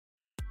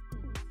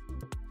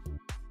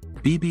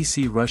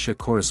BBC Russia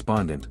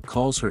correspondent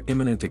calls her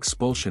imminent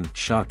expulsion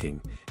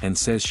shocking and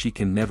says she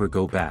can never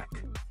go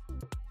back.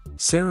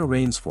 Sarah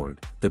Rainsford,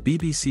 the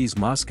BBC's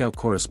Moscow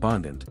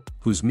correspondent,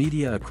 whose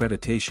media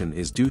accreditation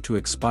is due to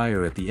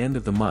expire at the end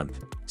of the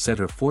month, said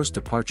her forced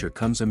departure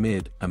comes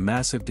amid a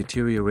massive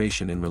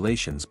deterioration in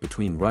relations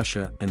between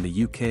Russia and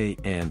the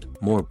UK and,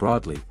 more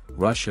broadly,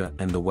 Russia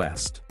and the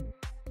West.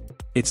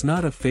 "It's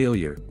not a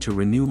failure to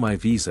renew my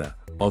visa,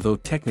 although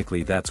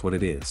technically that's what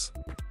it is.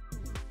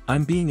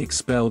 I'm being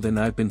expelled and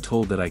I've been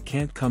told that I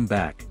can't come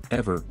back,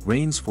 ever,"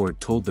 Rainsford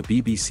told the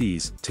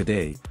BBC's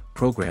Today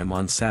program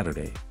on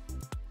Saturday.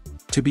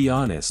 "To be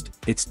honest,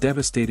 it's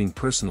devastating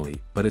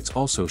personally, but it's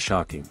also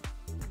shocking.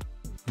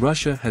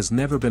 Russia has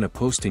never been a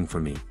posting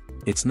for me,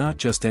 it's not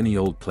just any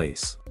old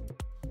place.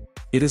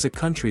 It is a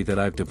country that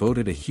I've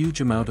devoted a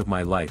huge amount of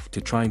my life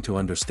to trying to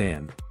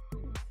understand."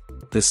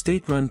 The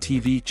state-run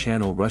TV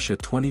channel Russia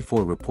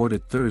 24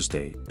 reported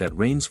Thursday that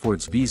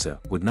Rainsford's visa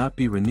would not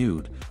be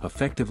renewed,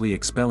 effectively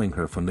expelling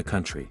her from the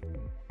country.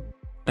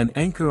 An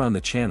anchor on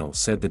the channel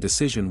said the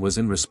decision was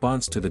in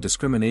response to the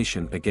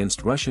discrimination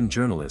against Russian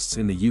journalists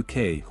in the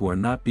UK who are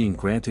not being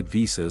granted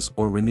visas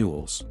or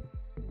renewals.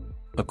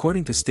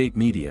 According to state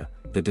media,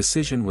 the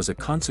decision was a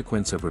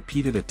consequence of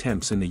repeated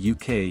attempts in the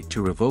UK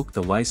to revoke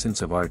the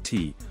license of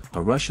RT,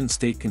 a Russian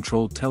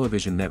state-controlled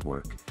television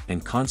network,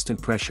 and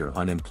constant pressure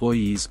on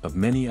employees of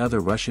many other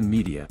Russian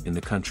media in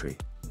the country.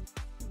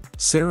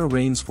 Sarah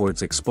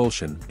Rainsford's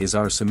expulsion is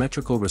our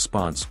symmetrical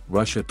response,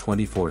 Russia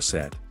 24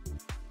 said.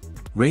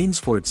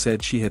 Rainsford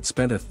said she had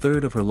spent a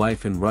third of her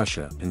life in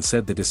Russia and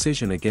said the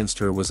decision against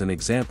her was an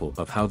example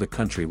of how the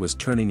country was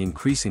turning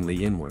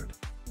increasingly inward.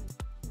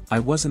 "I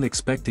wasn't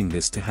expecting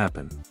this to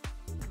happen.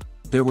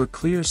 There were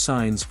clear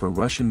signs for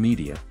Russian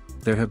media,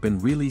 there have been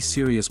really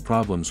serious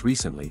problems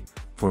recently,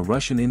 for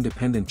Russian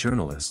independent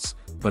journalists,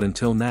 but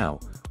until now,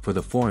 for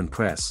the foreign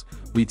press,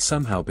 we'd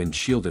somehow been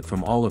shielded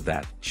from all of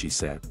that," she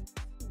said.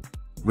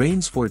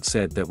 Rainsford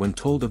said that when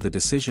told of the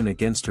decision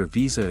against her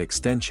visa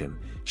extension,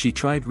 she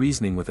tried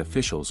reasoning with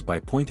officials by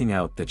pointing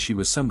out that she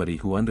was somebody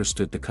who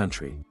understood the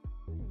country.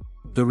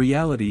 "The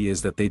reality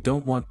is that they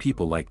don't want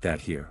people like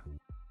that here.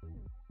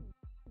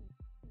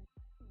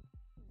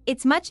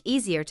 It's much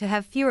easier to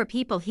have fewer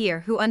people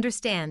here who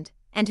understand,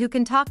 and who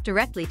can talk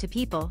directly to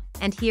people,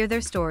 and hear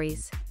their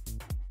stories.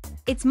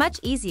 It's much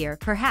easier,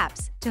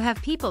 perhaps, to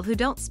have people who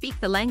don't speak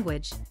the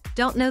language,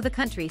 don't know the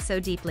country so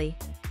deeply.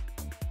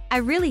 I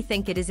really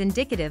think it is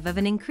indicative of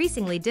an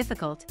increasingly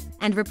difficult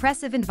and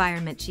repressive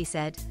environment," she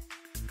said.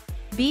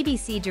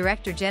 BBC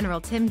Director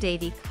General Tim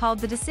Davie called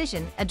the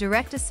decision a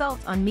direct assault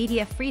on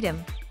media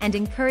freedom and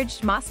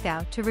encouraged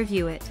Moscow to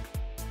review it.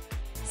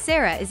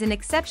 Sarah is an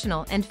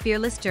exceptional and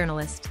fearless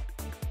journalist.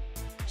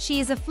 She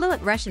is a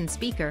fluent Russian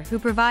speaker who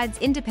provides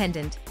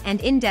independent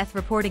and in-depth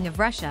reporting of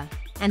Russia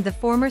and the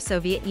former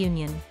Soviet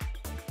Union.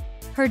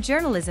 Her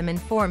journalism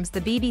informs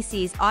the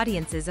BBC's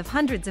audiences of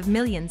hundreds of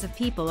millions of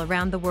people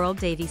around the world,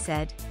 Davie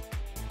said.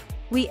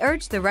 "We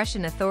urge the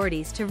Russian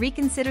authorities to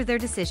reconsider their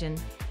decision.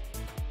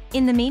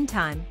 In the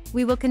meantime,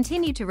 we will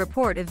continue to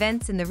report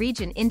events in the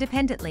region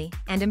independently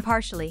and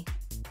impartially."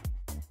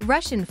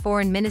 Russian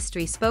Foreign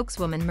Ministry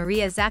spokeswoman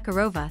Maria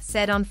Zakharova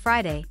said on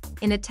Friday,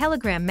 in a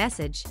telegram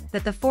message,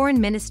 that the Foreign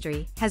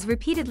Ministry has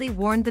repeatedly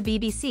warned the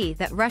BBC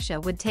that Russia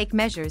would take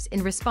measures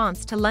in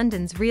response to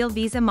London's real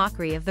visa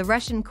mockery of the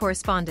Russian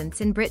correspondents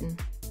in Britain.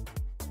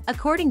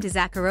 According to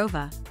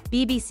Zakharova,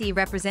 BBC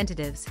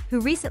representatives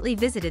who recently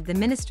visited the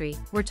ministry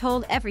were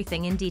told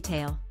everything in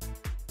detail.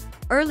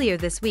 Earlier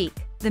this week,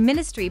 the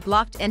ministry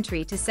blocked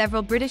entry to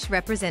several British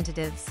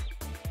representatives.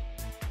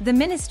 The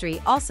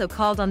ministry also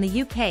called on the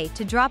UK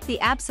to drop the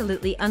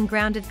absolutely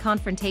ungrounded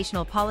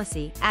confrontational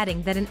policy,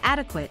 adding that an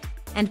adequate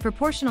and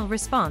proportional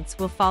response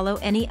will follow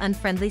any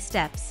unfriendly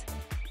steps.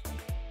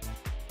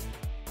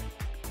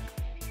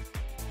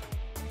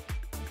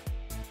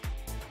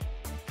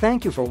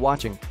 Thank you for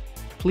watching.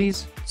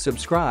 Please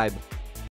subscribe